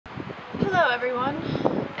everyone,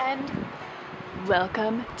 and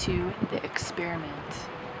welcome to the experiment.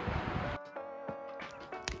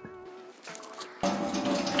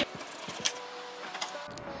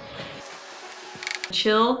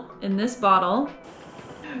 Chill in this bottle,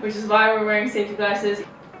 which is why we're wearing safety glasses.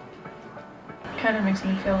 Kind of makes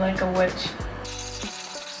me feel like a witch.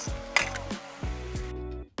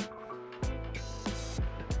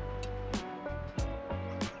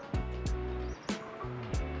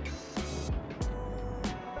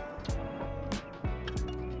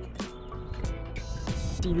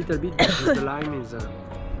 A little bit because the lime is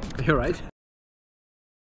you're right.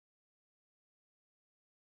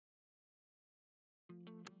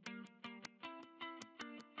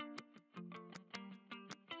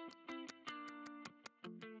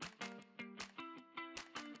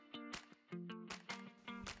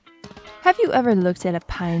 Have you ever looked at a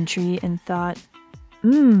pine tree and thought,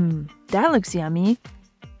 that looks yummy?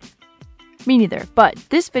 Me neither, but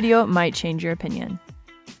this video might change your opinion.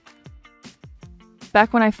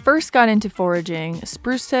 Back when I first got into foraging,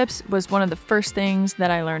 spruce tips was one of the first things that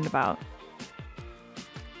I learned about.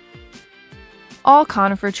 All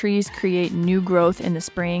conifer trees create new growth in the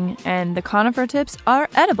spring, and the conifer tips are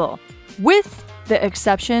edible, with the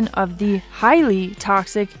exception of the highly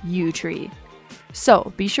toxic yew tree.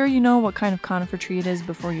 So be sure you know what kind of conifer tree it is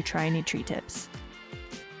before you try any tree tips.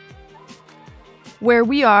 Where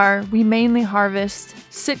we are, we mainly harvest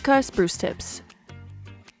Sitka spruce tips.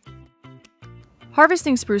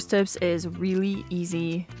 Harvesting spruce tips is really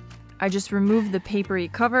easy. I just remove the papery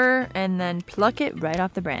cover and then pluck it right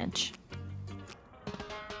off the branch.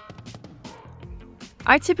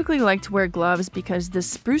 I typically like to wear gloves because the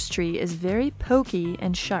spruce tree is very pokey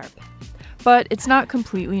and sharp, but it's not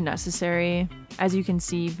completely necessary. As you can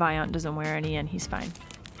see, Viant doesn't wear any and he's fine.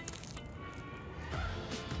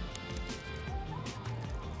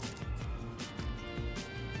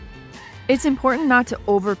 It's important not to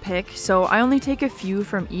overpick, so I only take a few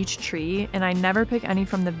from each tree, and I never pick any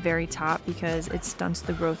from the very top because it stunts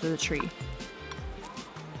the growth of the tree.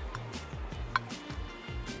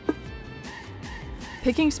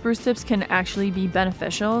 Picking spruce tips can actually be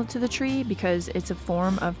beneficial to the tree because it's a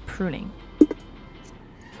form of pruning.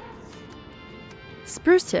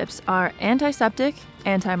 Spruce tips are antiseptic,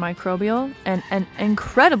 antimicrobial, and an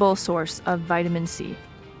incredible source of vitamin C.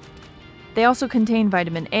 They also contain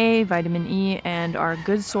vitamin A, vitamin E, and are a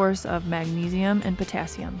good source of magnesium and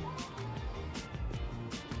potassium.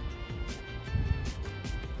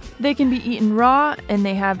 They can be eaten raw, and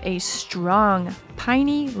they have a strong,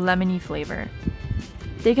 piney, lemony flavor.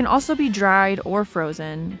 They can also be dried or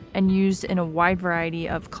frozen and used in a wide variety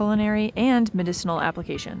of culinary and medicinal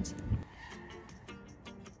applications.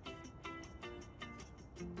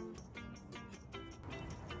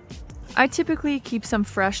 I typically keep some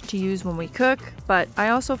fresh to use when we cook, but I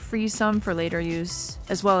also freeze some for later use,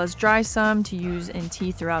 as well as dry some to use in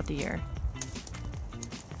tea throughout the year.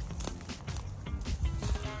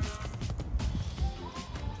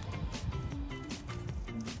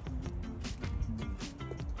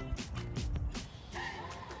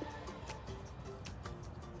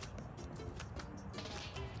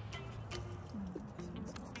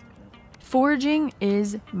 Foraging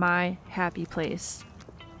is my happy place.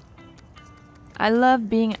 I love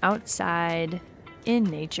being outside, in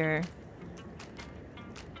nature.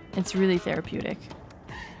 It's really therapeutic.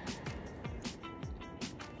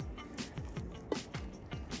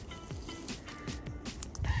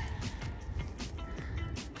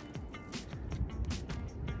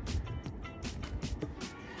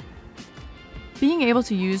 Being able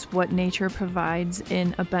to use what nature provides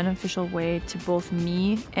in a beneficial way to both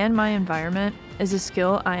me and my environment is a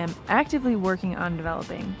skill I am actively working on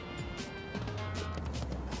developing.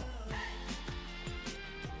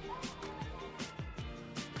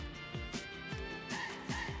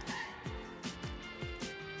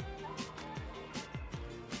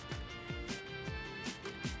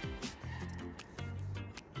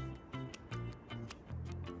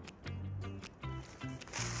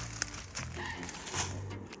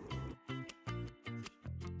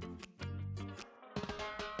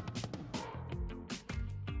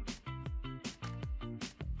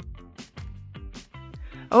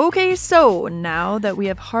 Okay, so now that we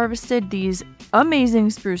have harvested these amazing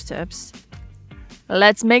spruce tips,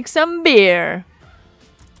 let's make some beer.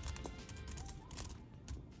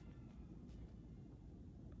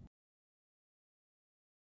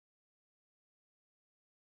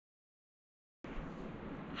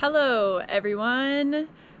 Hello everyone,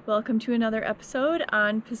 welcome to another episode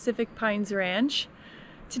on Pacific Pines Ranch.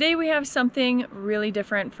 Today we have something really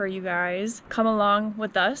different for you guys. Come along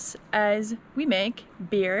with us as we make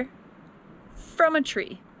beer from a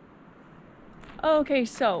tree. Okay,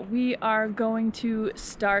 so we are going to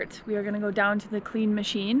start. We are going to go down to the clean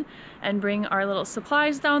machine and bring our little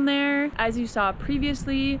supplies down there. As you saw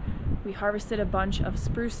previously, we harvested a bunch of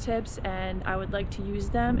spruce tips and I would like to use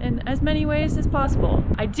them in as many ways as possible.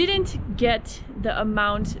 I didn't get the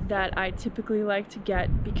amount that I typically like to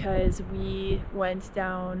get because we went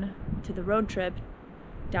down to the road trip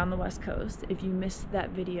down the West Coast. If you missed that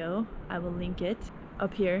video, I will link it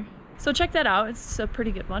up here. So check that out, it's a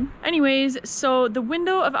pretty good one. Anyways, so the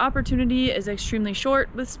window of opportunity is extremely short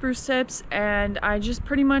with spruce tips and I just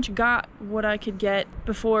pretty much got what I could get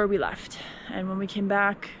before we left. And when we came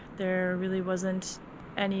back, there really wasn't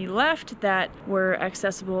any left that were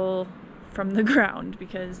accessible from the ground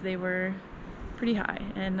because they were pretty high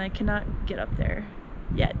and I cannot get up there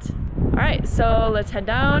yet. All right, so let's head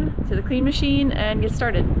down to the clean machine and get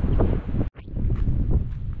started.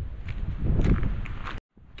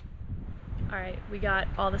 Alright, we got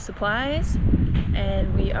all the supplies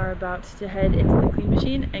and we are about to head into the clean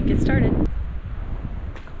machine and get started.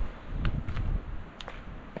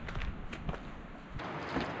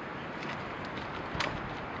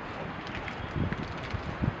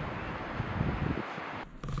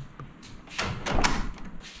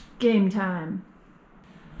 Game time.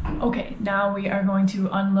 Okay, now we are going to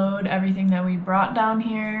unload everything that we brought down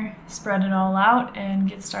here, spread it all out, and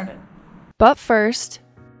get started. But first,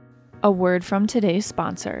 a word from today's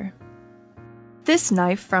sponsor. This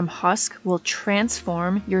knife from Husk will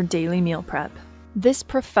transform your daily meal prep. This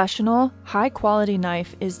professional, high-quality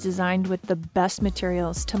knife is designed with the best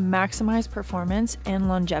materials to maximize performance and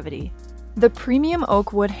longevity. The premium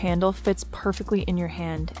oak wood handle fits perfectly in your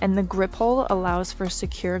hand, and the grip hole allows for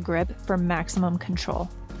secure grip for maximum control.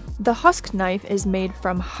 The Husk knife is made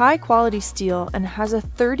from high-quality steel and has a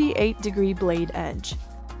 38-degree blade edge.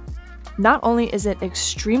 Not only is it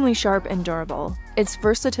extremely sharp and durable, its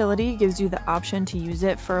versatility gives you the option to use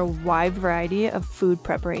it for a wide variety of food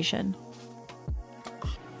preparation.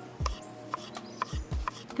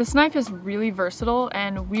 This knife is really versatile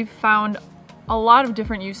and we've found a lot of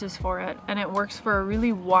different uses for it, and it works for a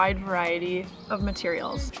really wide variety of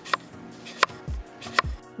materials.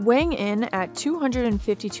 Weighing in at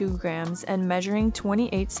 252 grams and measuring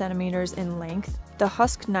 28 centimeters in length, the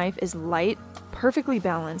Husk knife is light, perfectly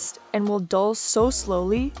balanced, and will dull so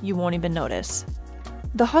slowly you won't even notice.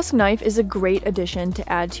 The Husk knife is a great addition to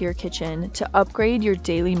add to your kitchen to upgrade your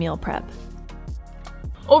daily meal prep.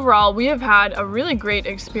 Overall, we have had a really great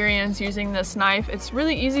experience using this knife. It's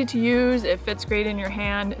really easy to use, it fits great in your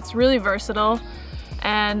hand, it's really versatile,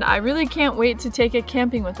 and I really can't wait to take it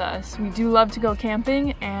camping with us. We do love to go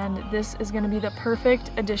camping, and this is going to be the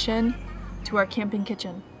perfect addition to our camping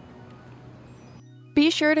kitchen. Be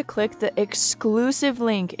sure to click the exclusive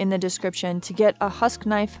link in the description to get a Husk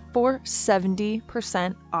knife for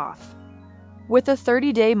 70% off. With a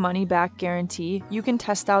 30-day money-back guarantee, you can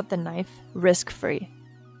test out the knife risk-free.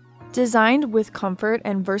 Designed with comfort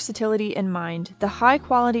and versatility in mind, the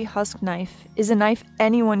high-quality Husk knife is a knife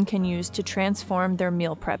anyone can use to transform their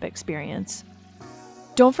meal prep experience.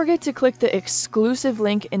 Don't forget to click the exclusive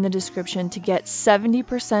link in the description to get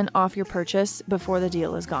 70% off your purchase before the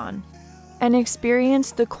deal is gone, and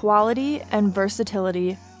experience the quality and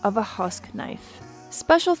versatility of a Husk knife.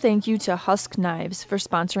 Special thank you to Husk Knives for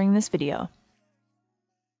sponsoring this video.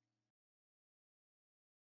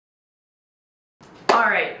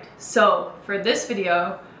 Alright, so for this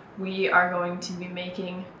video, we are going to be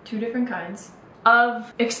making two different kinds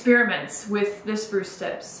of experiments with the spruce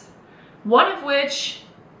tips. One of which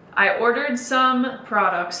I ordered some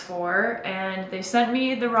products for and they sent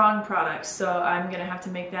me the wrong products, so I'm gonna have to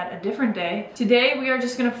make that a different day. Today we are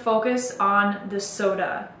just gonna focus on the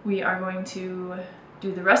soda. We are going to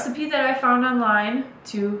do the recipe that I found online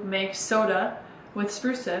to make soda with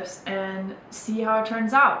spruce tips and see how it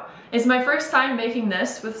turns out. It's my first time making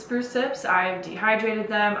this with spruce tips. I've dehydrated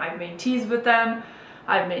them, I've made teas with them,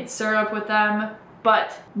 I've made syrup with them,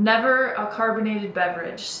 but never a carbonated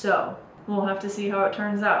beverage, so we'll have to see how it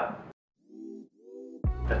turns out.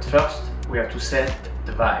 But first, we have to set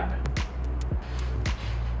the vibe.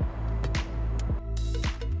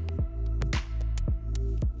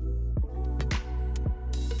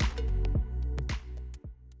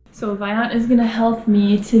 So Viant is gonna help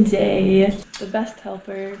me today, the best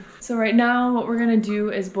helper. So right now what we're gonna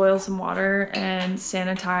do is boil some water and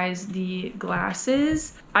sanitize the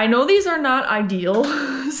glasses. I know these are not ideal,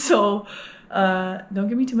 so don't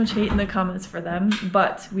give me too much hate in the comments for them,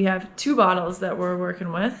 but we have two bottles that we're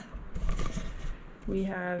working with. We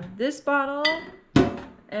have this bottle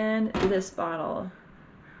and this bottle.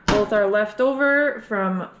 Both are left over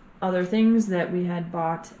from other things that we had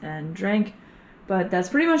bought and drank, but that's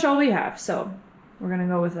pretty much all we have, so we're gonna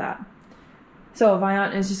go with that. So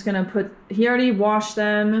Viant is just gonna he already washed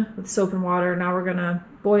them with soap and water. Now we're gonna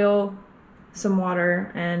boil some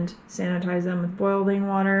water and sanitize them with boiling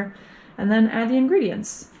water, and then add the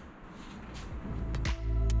ingredients.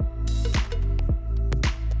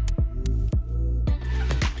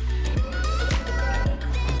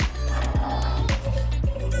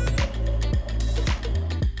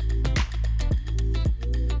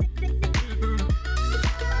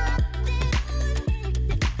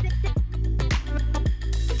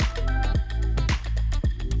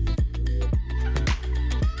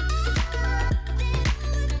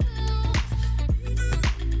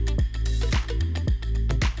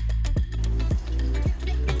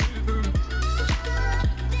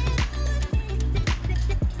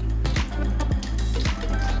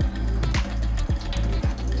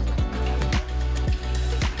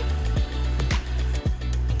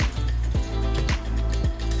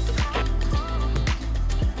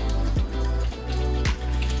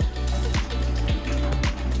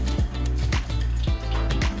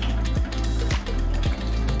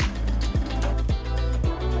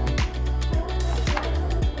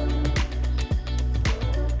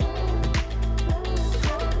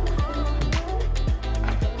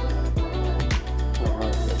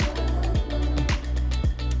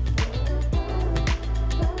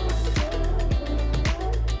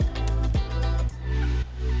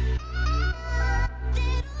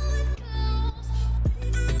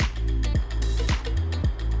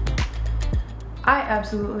 I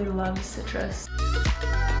absolutely love citrus.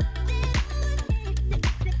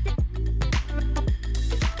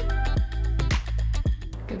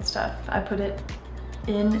 Good stuff. I put it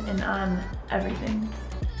in and on everything.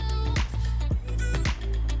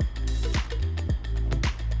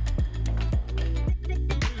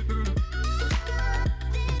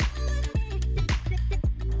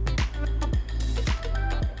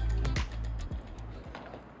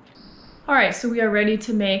 All right, so we are ready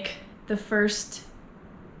to make the first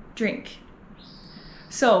drink.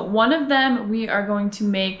 So one of them we are going to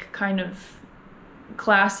make kind of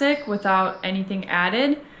classic without anything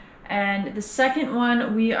added, and the second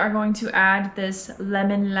one we are going to add this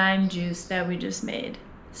lemon lime juice that we just made,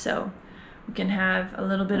 so we can have a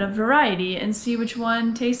little bit of variety and see which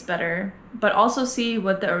one tastes better, but also see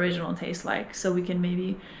what the original tastes like, so we can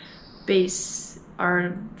maybe base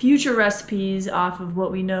our future recipes off of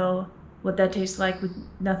what we know what that tastes like with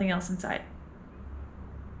nothing else inside.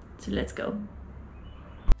 So let's go.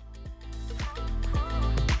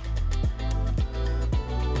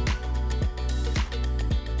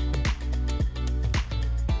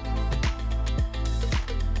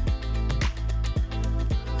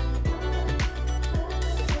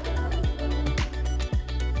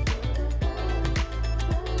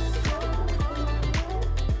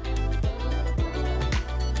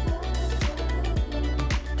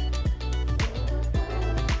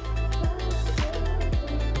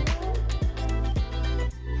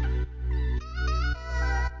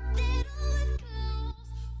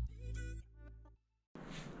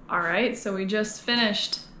 All right, so we just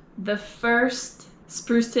finished the first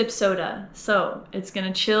spruce tip soda. So it's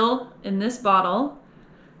gonna chill in this bottle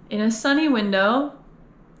in a sunny window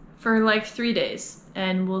for like 3 days,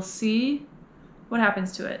 and we'll see what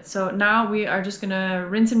happens to it. So now we are just gonna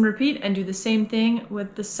rinse and repeat and do the same thing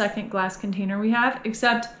with the second glass container we have,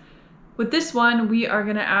 except with this one, we are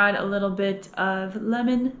gonna add a little bit of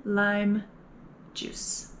lemon lime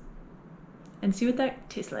juice and see what that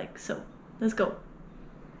tastes like. So let's go.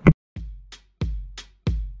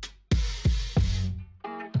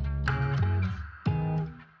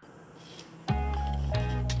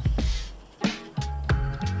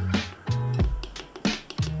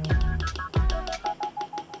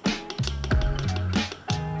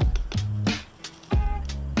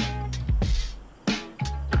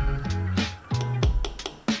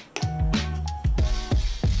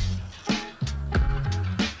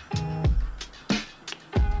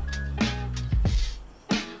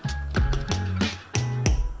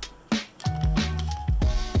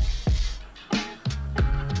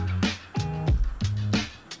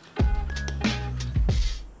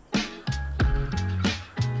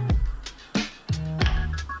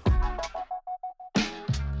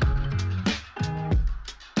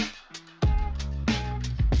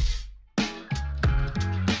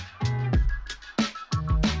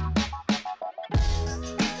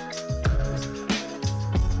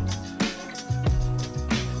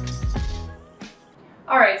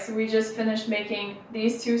 Alright, so we just finished making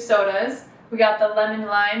these two sodas. We got the lemon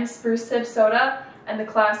lime spruce tip soda and the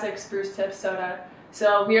classic spruce tip soda.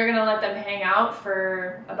 So we are gonna let them hang out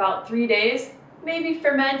for about 3 days, maybe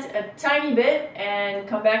ferment a tiny bit and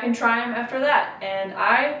come back and try them after that. And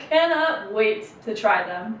I cannot wait to try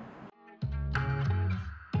them.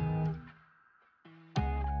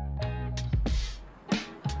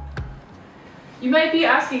 You might be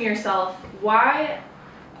asking yourself, why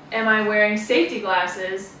am I wearing safety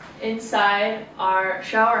glasses inside our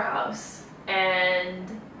shower house?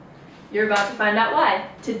 And you're about to find out why.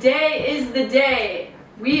 Today is the day.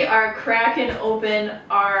 We are cracking open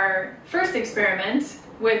our first experiment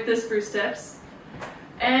with the spruce tips,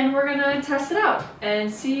 and we're gonna test it out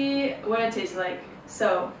and see what it tastes like.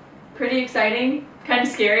 So, pretty exciting, kind of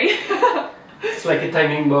scary. It's like a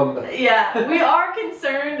timing bomb. Yeah, we are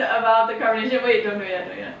concerned about the carbonation. Wait, don't do that,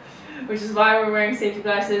 don't do that. Which is why we're wearing safety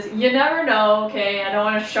glasses. You never know, okay? I don't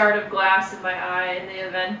want a shard of glass in my eye in the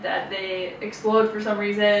event that they explode for some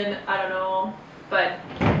reason. I don't know. But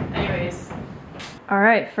anyways. All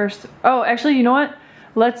right, first. Oh, actually, you know what?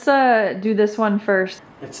 Let's do this one first.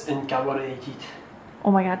 Let's uncarbonate it.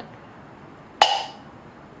 Oh my god.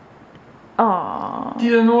 Aww.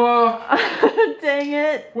 Pinot Noir. Dang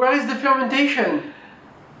it. Where is the fermentation?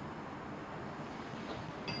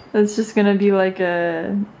 That's just gonna be like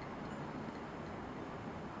a...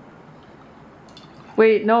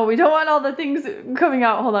 Wait, no, we don't want all the things coming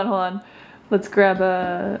out. Hold on, hold on. Let's grab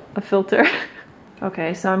a filter.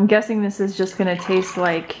 Okay, so I'm guessing this is just gonna taste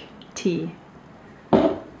like tea.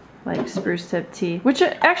 Like spruce tip tea. Which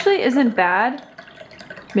actually isn't bad.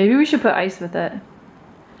 Maybe we should put ice with it.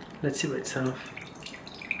 Let's see what it sounds.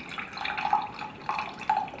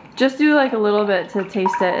 Just do like a little bit to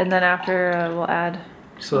taste it, and then after we'll add.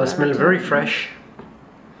 So that smells very fresh.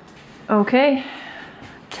 Okay,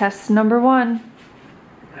 test number 1.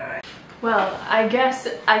 Well, I guess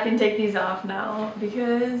I can take these off now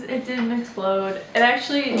because it didn't explode. It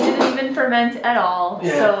actually didn't even ferment at all.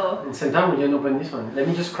 Yeah, So. and same time we didn't open this one. Let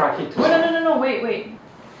me just crack it. Oh, no, wait.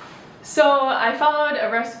 So I followed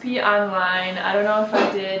a recipe online. I don't know if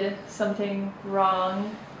I did something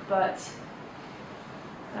wrong, but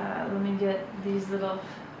let me get these little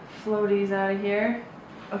floaties out of here.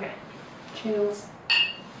 Okay. Cheers.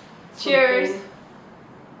 Cheers. Okay.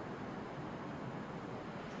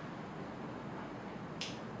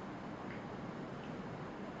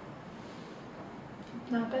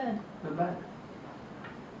 Not bad. Not bad.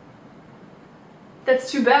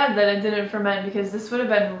 That's too bad that it didn't ferment because this would have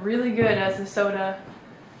been really good as a soda.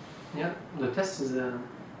 Yeah, the taste is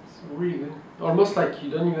really good. Almost like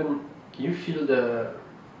you don't even, you feel the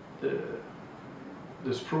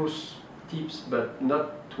spruce tips, but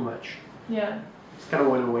not too much. Yeah. It's kind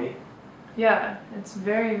of went away. Yeah, it's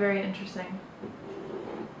very, very interesting.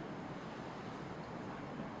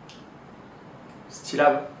 Still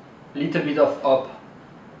have a little bit of hop.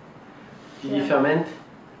 Did Yeah. it ferment?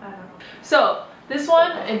 I don't know. So, this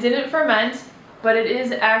one, it didn't ferment, but it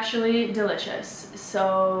is actually delicious.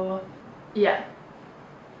 So, yeah.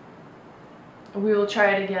 We will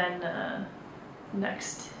try it again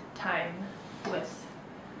next time with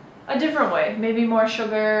a different way. Maybe more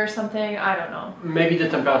sugar or something, I don't know. Maybe the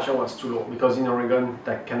temperature was too low because in Oregon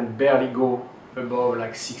that can barely go above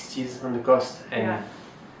like 60s on the coast. And Yeah.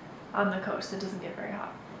 On the coast, it doesn't get very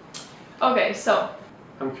hot. Okay, so.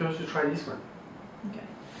 I'm curious to try this one. Okay.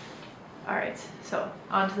 Alright, so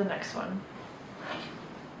on to the next one.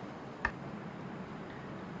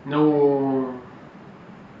 No,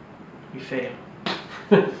 we fail.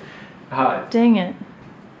 Alright. Dang it.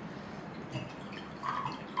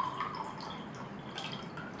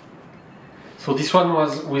 So this one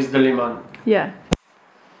was with the lemon. Yeah.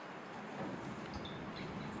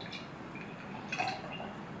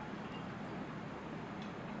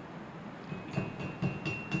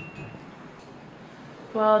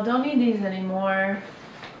 Well, don't need these anymore.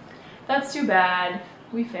 That's too bad.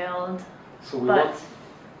 We failed. So But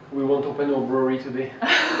we won't open our brewery today.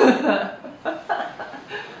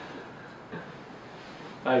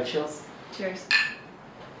 Alright, cheers. cheers.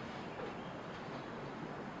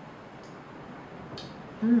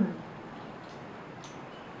 Oh,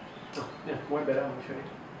 yeah, way better actually.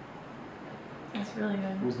 That's really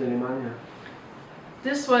good. With the lemon, yeah.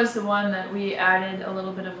 This was the one that we added a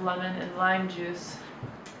little bit of lemon and lime juice.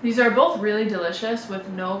 These are both really delicious with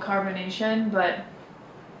no carbonation, but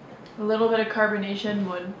a little bit of carbonation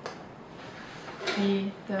would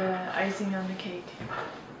be the icing on the cake.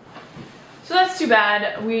 So that's too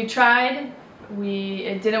bad. We tried,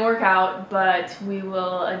 it didn't work out, but we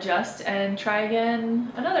will adjust and try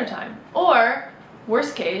again another time. Or,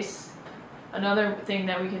 worst case, another thing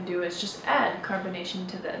that we can do is just add carbonation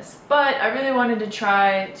to this. But I really wanted to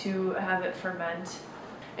try to have it ferment.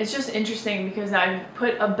 It's just interesting because I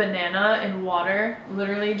put a banana in water,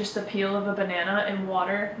 literally just the peel of a banana in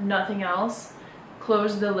water, nothing else,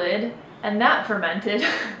 closed the lid, and that fermented.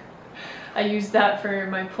 I used that for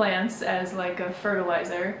my plants as like a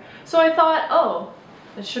fertilizer. So I thought, oh,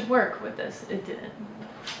 it should work with this. It didn't.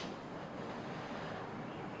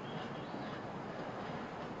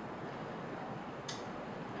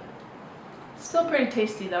 Still pretty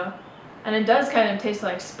tasty though. And it does kind of taste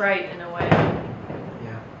like Sprite in a way.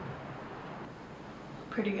 Yeah.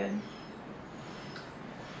 Pretty good.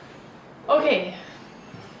 Okay,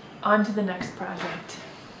 on to the next project.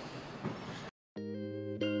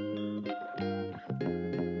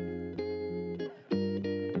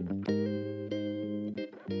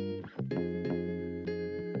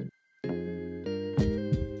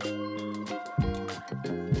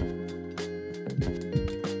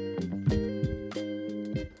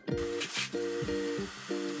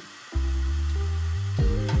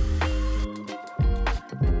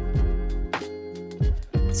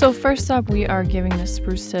 So first up, we are giving the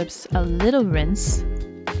spruce tips a little rinse.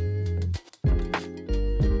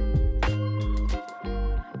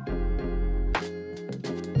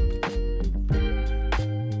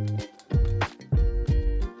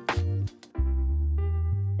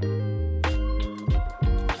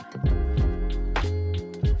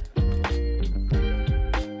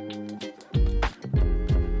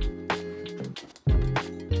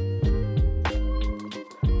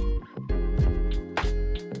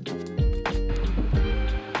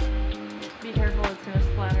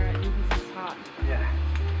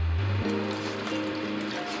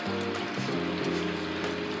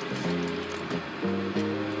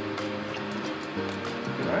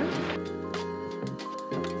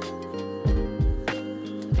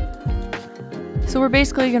 So we're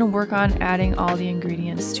basically going to work on adding all the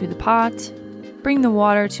ingredients to the pot, bring the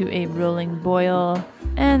water to a rolling boil,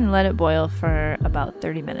 and let it boil for about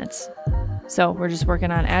 30 minutes. So we're just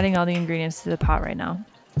working on adding all the ingredients to the pot right now.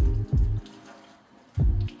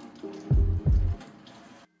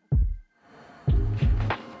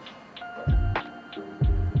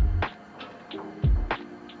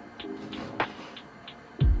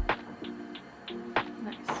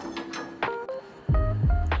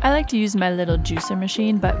 I like to use my little juicer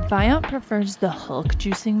machine, but Viant prefers the Hulk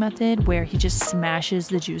juicing method where he just smashes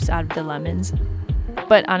the juice out of the lemons.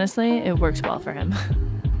 But honestly, it works well for him.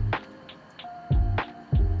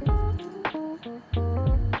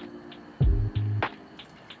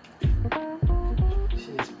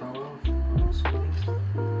 See this power?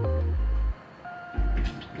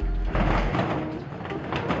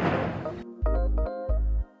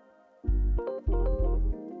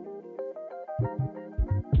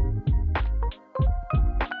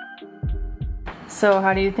 So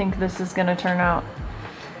how do you think this is gonna turn out?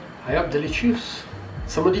 I hope delicious.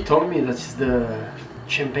 Somebody told me that is the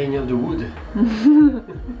champagne of the wood.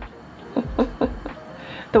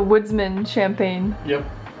 The woodsman champagne. Yep.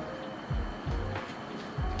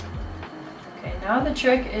 Okay, now the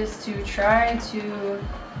trick is to try to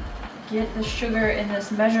get the sugar in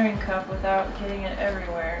this measuring cup without getting it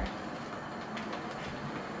everywhere.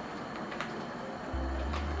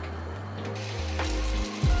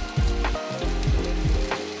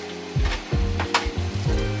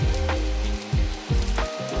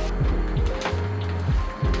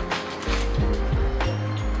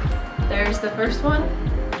 There's the first one.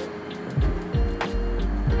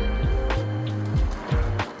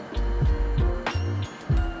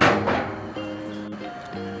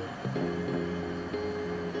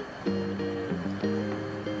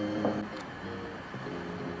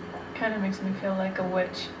 Kind of makes me feel like a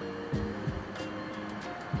witch.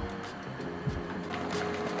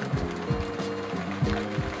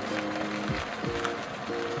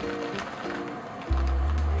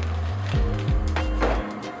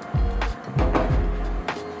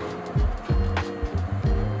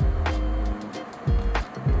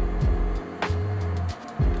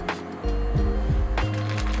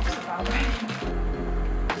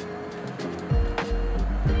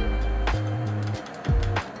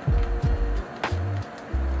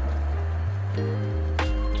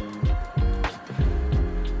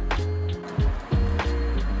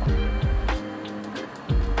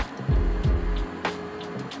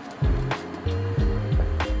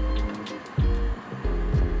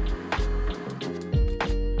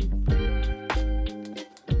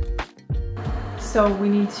 So we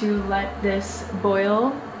need to let this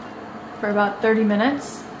boil for about 30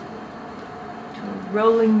 minutes to a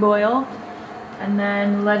rolling boil, and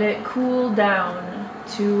then let it cool down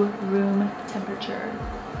to room temperature.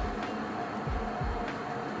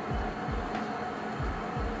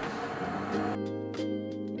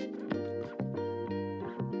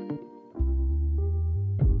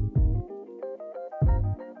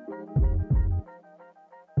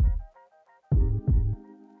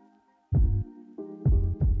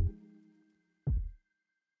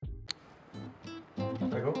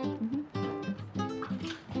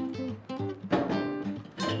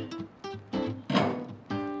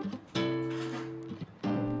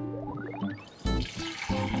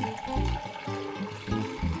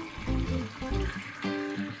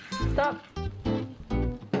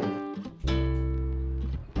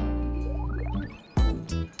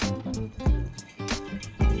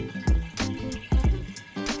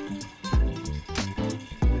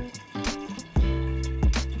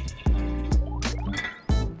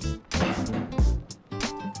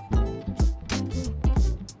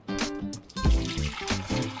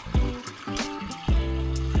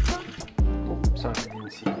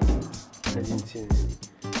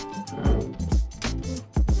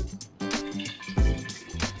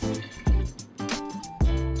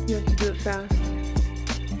 fast.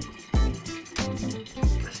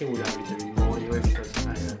 I think we'll have it a bit more anyway because I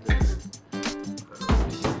had the...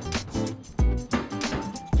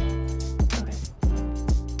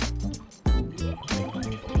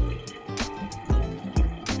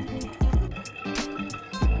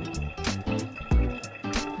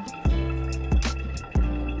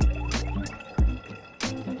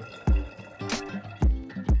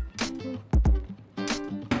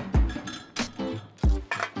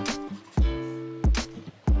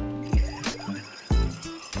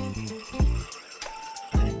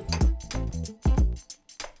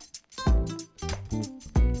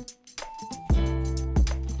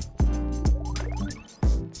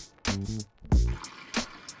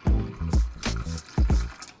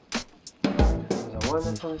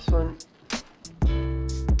 That's on this one.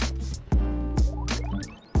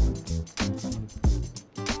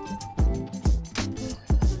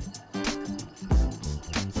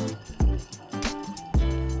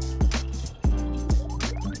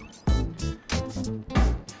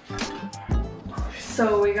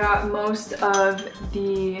 So we got most of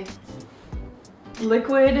the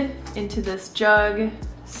liquid into this jug.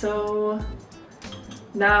 So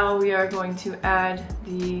now we are going to add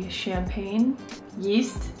the champagne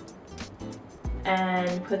yeast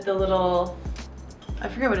and put the little, I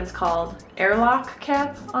forget what it's called, airlock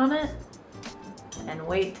cap on it and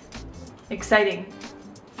wait. Exciting.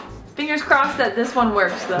 Fingers crossed that this one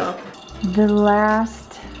works though. The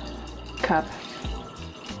last cup.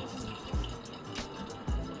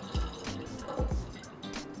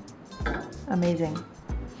 Amazing.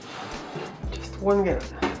 Just 1 gallon.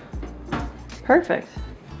 Perfect.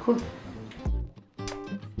 Cool.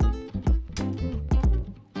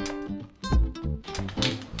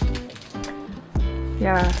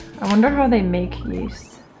 Yeah, I wonder how they make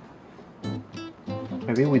yeast.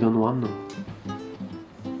 Maybe we don't want them.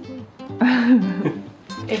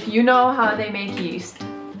 If you know how they make yeast,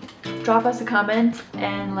 drop us a comment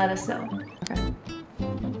and let us know. Okay.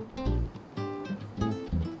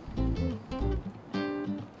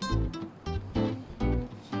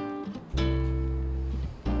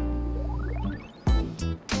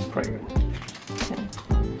 Pretty good.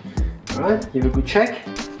 Alright, give a good check.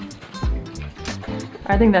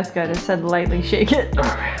 I think that's good. It said lightly shake it.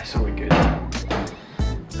 Alright, so we're good.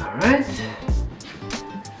 Alright.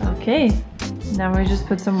 Okay, now we just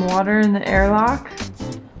put some water in the airlock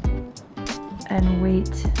and wait.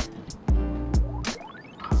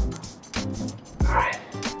 Alright.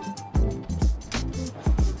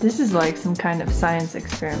 This is like some kind of science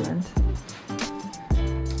experiment.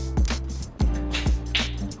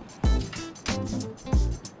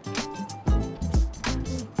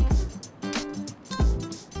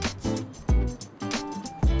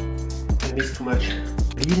 Maybe it's too much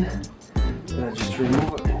lead. So I just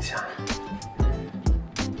remove it and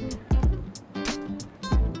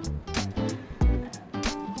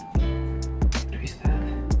twist that.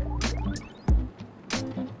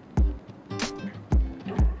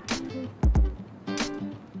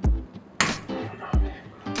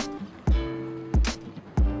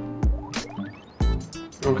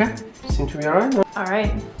 Okay, seem to be alright. All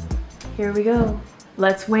right, here we go.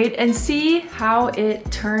 Let's wait and see how it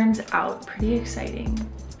turns out. Pretty exciting.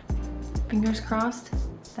 Fingers crossed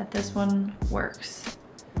that this one works.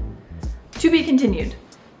 To be continued.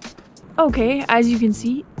 Okay, as you can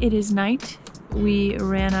see, it is night. We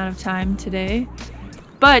ran out of time today,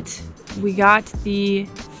 but we got the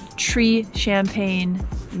tree champagne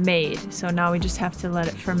made. So now we just have to let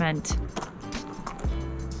it ferment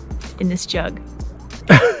in this jug.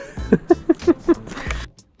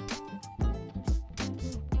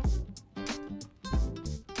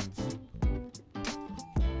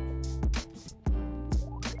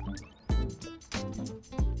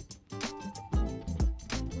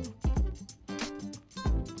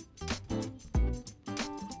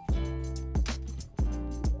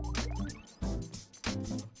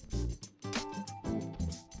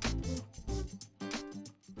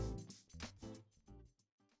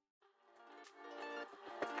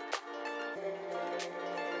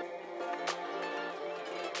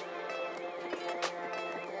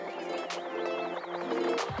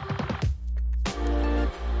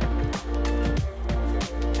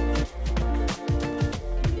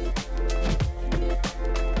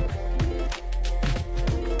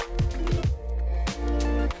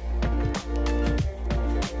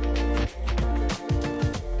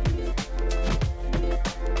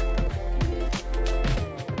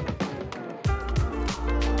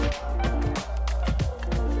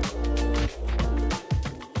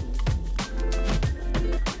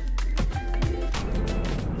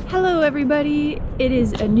 everybody, it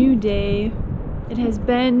is a new day. It has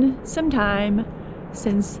been some time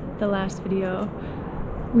since the last video.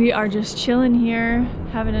 We are just chilling here,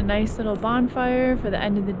 having a nice little bonfire for the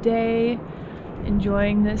end of the day,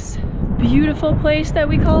 enjoying this beautiful place that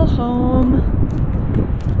we call home.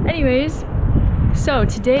 Anyways, so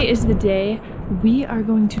today is the day we are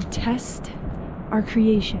going to test our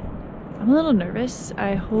creation. I'm a little nervous.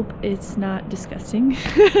 I hope it's not disgusting.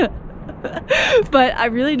 But I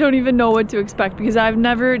really don't even know what to expect because I've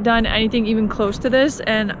never done anything even close to this,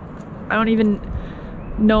 and I don't even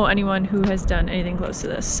know anyone who has done anything close to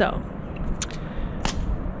this. So,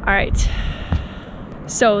 all right.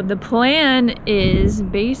 So the plan is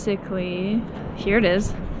basically, here it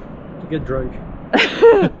is. You get drunk.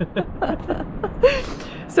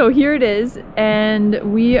 So here it is,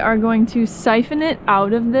 and we are going to siphon it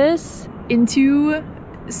out of this into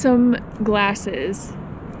some glasses.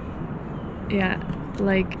 Yeah,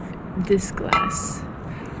 like this glass.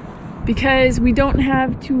 Because we don't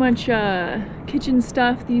have too much kitchen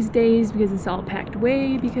stuff these days because it's all packed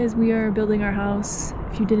away because we are building our house,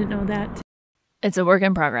 if you didn't know that. It's a work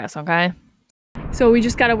in progress, okay? So we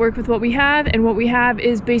just gotta work with what we have, and what we have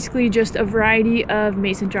is basically just a variety of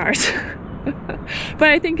mason jars. But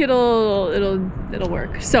I think it'll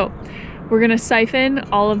work. So we're gonna siphon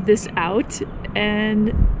all of this out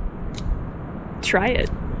and try it.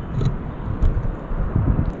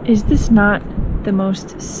 Is this not the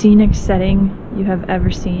most scenic setting you have ever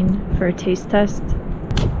seen for a taste test?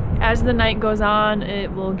 As the night goes on,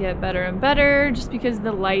 it will get better and better just because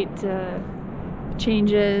the light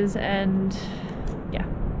changes, and yeah.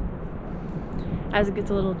 As it gets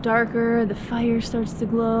a little darker, the fire starts to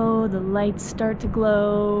glow, the lights start to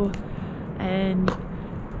glow, and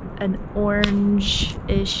an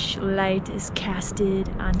orange-ish light is casted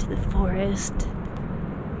onto the forest.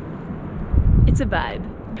 It's a vibe.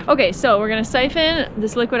 Okay, so we're gonna siphon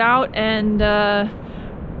this liquid out, and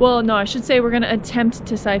well, no, I should say we're gonna attempt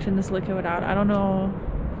to siphon this liquid out. I don't know.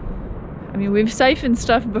 I mean, we've siphoned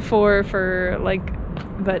stuff before for like,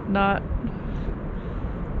 but not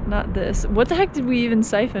this. What the heck did we even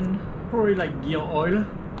siphon? Probably like gear oil.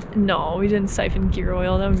 No, we didn't siphon gear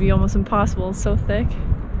oil. That would be almost impossible. It's so thick.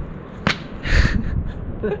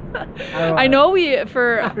 I know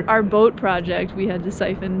for our boat project we had to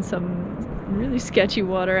siphon some really sketchy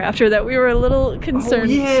water. After that we were a little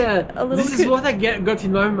concerned. Oh yeah, this is what I got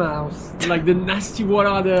in my mouth. Like the nasty water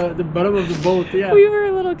at the bottom of the boat. Yeah. We were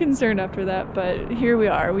a little concerned after that, but here we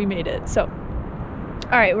are. We made it. So,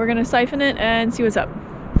 all right, we're gonna siphon it and see what's up.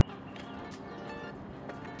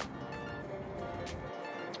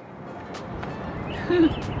 Okay,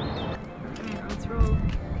 let's roll.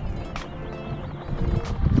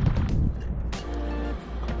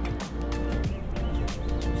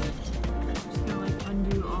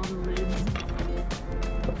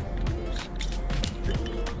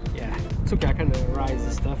 It's okay, I can rise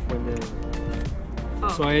the stuff when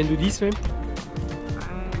So I undo this one? I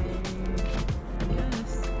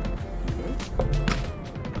guess.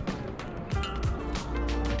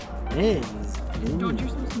 Yes. Don't you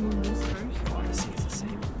supposed to move this first? Oh, I see, it's the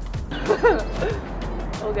same.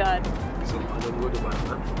 Oh god. So I don't go to the bottom,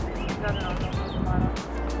 huh? No, don't go to the bottom.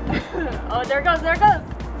 Oh, there it goes, there it goes!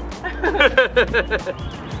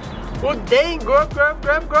 Oh dang, grab.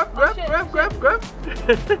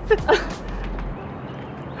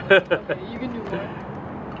 Okay, you can do more.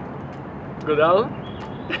 Go down.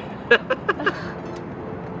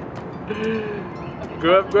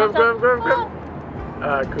 Grab.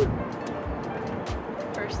 Ah, good.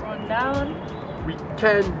 First one down. We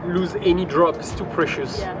can't lose any drop, it's too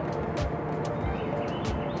precious. Yeah.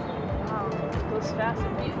 Wow, it goes fast.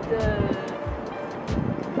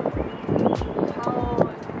 How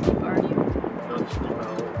deep are you? Not too deep at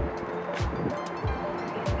all.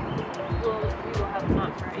 Well, we will have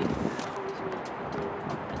enough, right?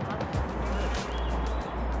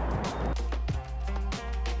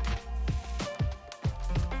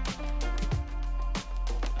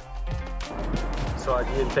 So I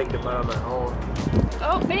didn't take the bottom at all.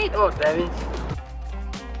 Oh, babe! Oh, damn it.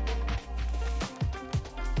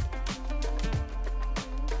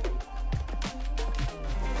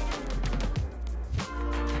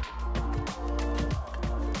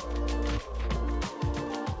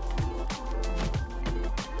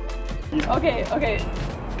 Okay,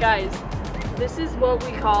 guys, this is what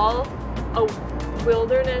we call a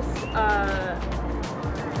wilderness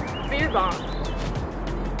beer bomb.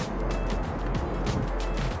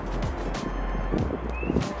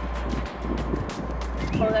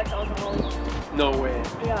 Oh, that's alcohol. No way.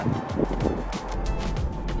 Yeah.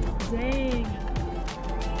 Dang.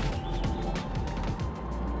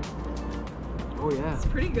 It's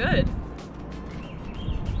pretty good.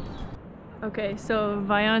 Okay, so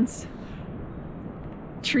Viant's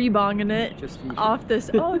tree bonging it Just finished. off this.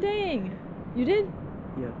 Oh dang, you did?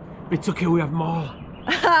 Yeah. It's okay, we have more.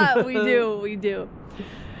 We do.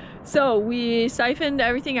 So we siphoned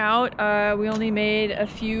everything out. We only made a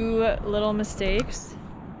few little mistakes,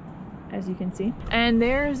 as you can see. And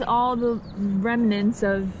there's all the remnants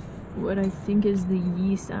of what I think is the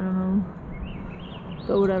yeast. I don't know.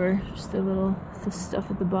 But whatever, just the stuff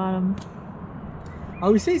at the bottom. I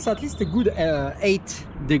would say it's at least a good 8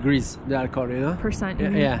 degrees, the alcohol, you know? Percent.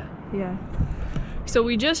 Yeah. Yeah. So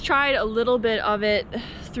we just tried a little bit of it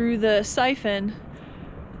through the siphon,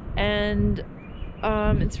 and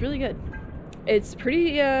it's really good. It's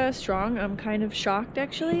pretty strong. I'm kind of shocked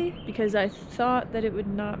actually, because I thought that it would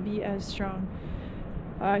not be as strong.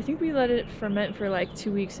 I think we let it ferment for like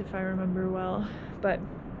 2 weeks if I remember well. But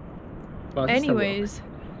anyways,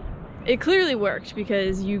 it clearly worked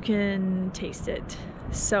because you can taste it.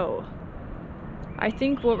 So I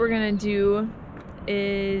think what we're gonna do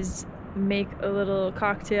is make a little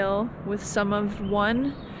cocktail with some of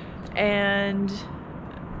one and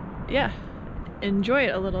yeah, enjoy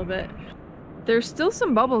it a little bit. There's still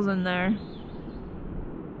some bubbles in there,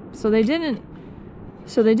 so they didn't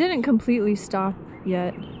completely stop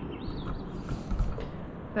yet.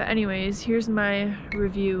 But anyways, here's my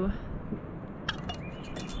review.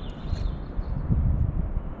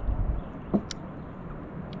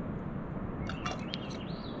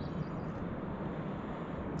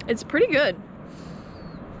 It's pretty good.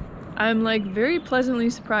 I'm like very pleasantly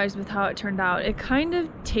surprised with how it turned out. It kind of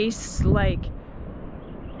tastes like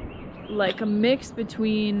a mix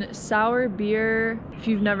between sour beer. If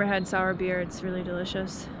you've never had sour beer, it's really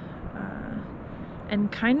delicious.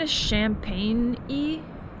 And kind of champagne-y.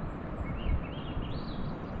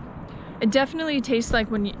 It definitely tastes like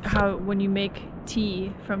when you make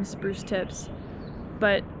tea from spruce tips,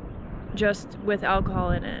 but just with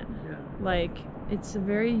alcohol in it. Yeah. Like, it's a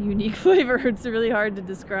very unique flavor. It's really hard to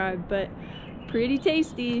describe, but pretty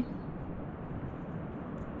tasty.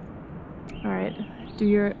 All right, do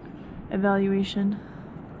your evaluation.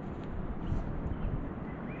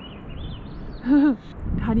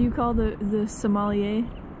 How do you call the sommelier,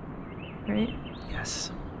 right?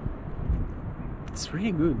 Yes. It's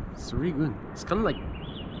really good. It's really good. It's kind of like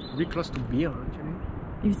really close to beer, actually.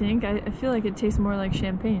 You think? I feel like it tastes more like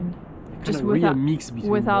champagne. Just really without, a mix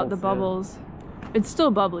between without both, the bubbles. It's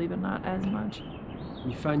still bubbly, but not as much.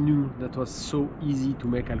 If I knew that was so easy to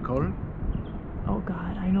make alcohol. Oh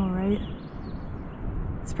God, I know, right?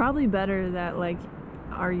 It's probably better that like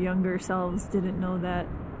our younger selves didn't know that.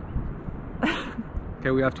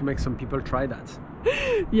 Okay, we have to make some people try that.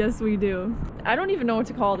 Yes, we do. I don't even know what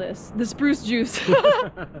to call this. The spruce juice.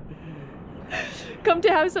 Come to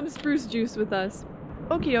have some spruce juice with us.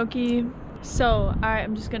 Okie dokie. So,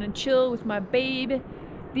 I'm just gonna chill with my babe.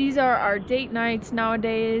 These are our date nights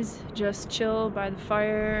nowadays. Just chill by the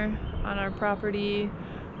fire on our property,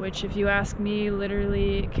 which if you ask me,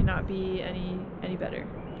 literally cannot be any better.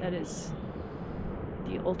 That is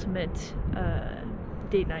the ultimate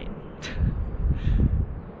date night.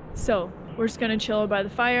 So, we're just gonna chill by the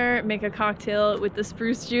fire, make a cocktail with the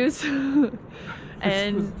spruce juice,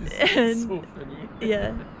 and so funny.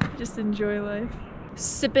 yeah, just enjoy life.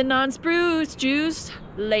 Sipping on spruce juice,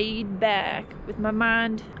 laid back with my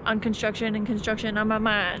mind on construction and construction on my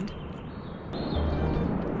mind.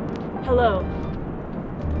 Hello.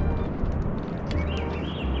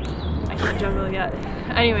 I can't juggle yet.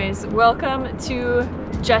 Anyways, welcome to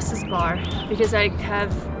Jess's Bar, because I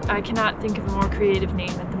cannot think of a more creative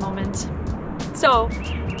name at the moment. So,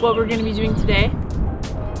 what we're gonna be doing today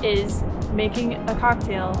is making a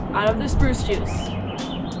cocktail out of the spruce juice.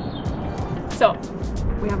 So,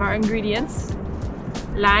 we have our ingredients: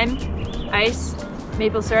 lime, ice,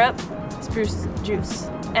 maple syrup, spruce juice.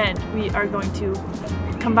 And we are going to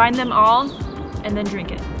combine them all and then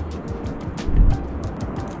drink it.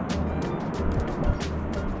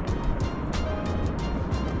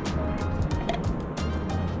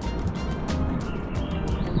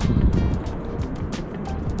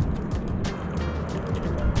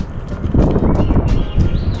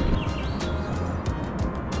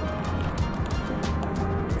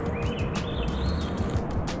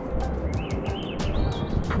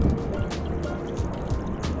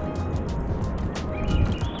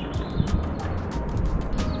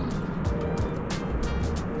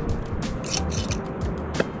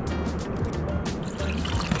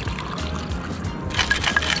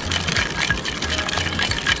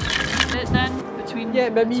 Yeah,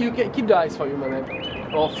 maybe you can keep the ice for you, my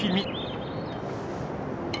man. Or fill me.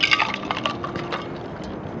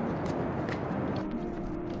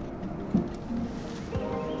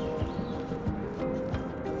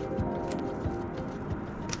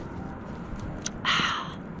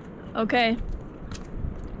 Okay.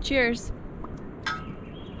 Cheers.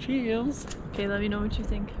 Cheers. Okay, let me know what you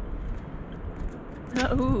think.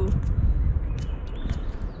 Ooh.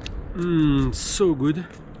 Mmm, so good.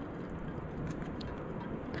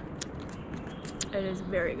 It is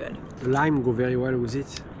very good. The lime go very well with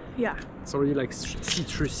it. Yeah. It's already like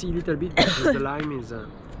citrusy a little bit because the lime is...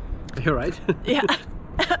 You're right. Yeah.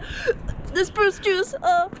 The spruce juice.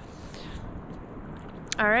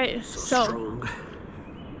 Alright, so strong.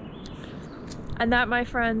 And that, my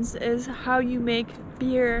friends, is how you make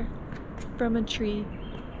beer from a tree.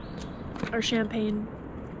 Or champagne.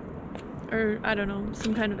 Or, I don't know,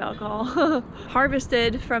 some kind of alcohol.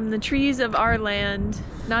 Harvested from the trees of our land.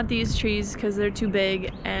 Not these trees, because they're too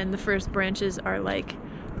big, and the first branches are like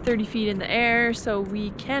 30 feet in the air, so we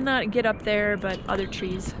cannot get up there, but other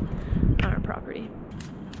trees on our property.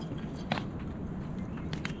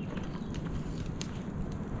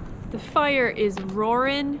 The fire is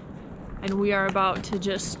roaring, and we are about to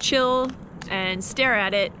just chill and stare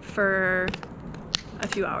at it for a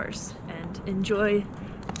few hours and enjoy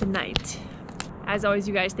the night. As always,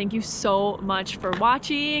 you guys, thank you so much for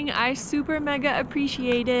watching. I super mega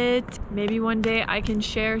appreciate it. Maybe one day I can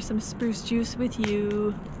share some spruce juice with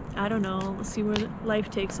you. I don't know, we'll see where life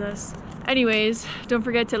takes us. Anyways, don't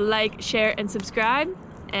forget to like, share, and subscribe,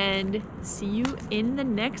 and see you in the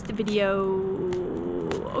next video.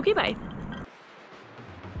 Okay, bye.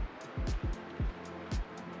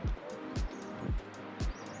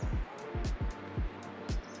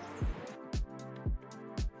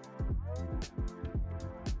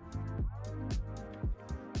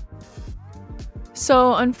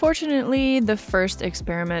 So unfortunately, the first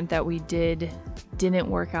experiment that we didn't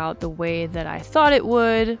work out the way that I thought it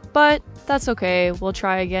would, but that's okay. We'll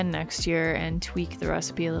try again next year and tweak the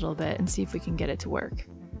recipe a little bit and see if we can get it to work.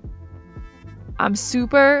 I'm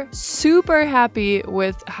super, super happy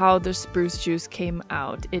with how the spruce juice came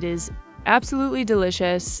out. It is absolutely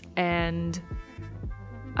delicious, and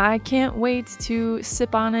I can't wait to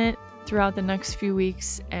sip on it throughout the next few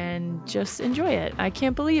weeks and just enjoy it. I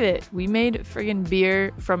can't believe it. We made friggin'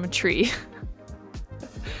 beer from a tree.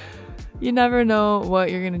 You never know what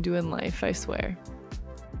you're gonna do in life, I swear.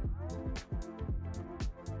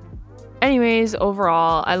 Anyways,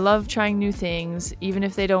 overall, I love trying new things. Even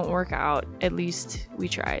if they don't work out, at least we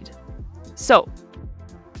tried. So,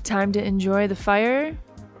 time to enjoy the fire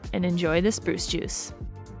and enjoy the spruce juice.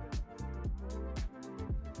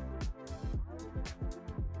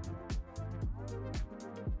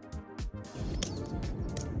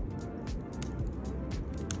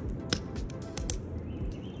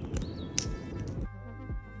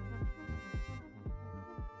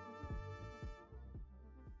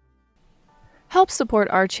 Help support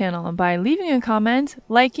our channel by leaving a comment,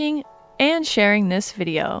 liking, and sharing this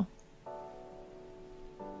video.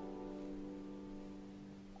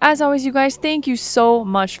 As always, you guys, thank you so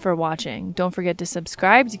much for watching. Don't forget to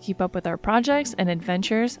subscribe to keep up with our projects and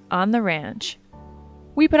adventures on the ranch.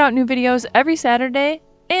 We put out new videos every Saturday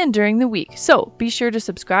and during the week, so be sure to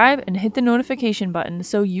subscribe and hit the notification button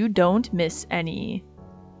so you don't miss any.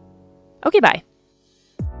 Okay, bye.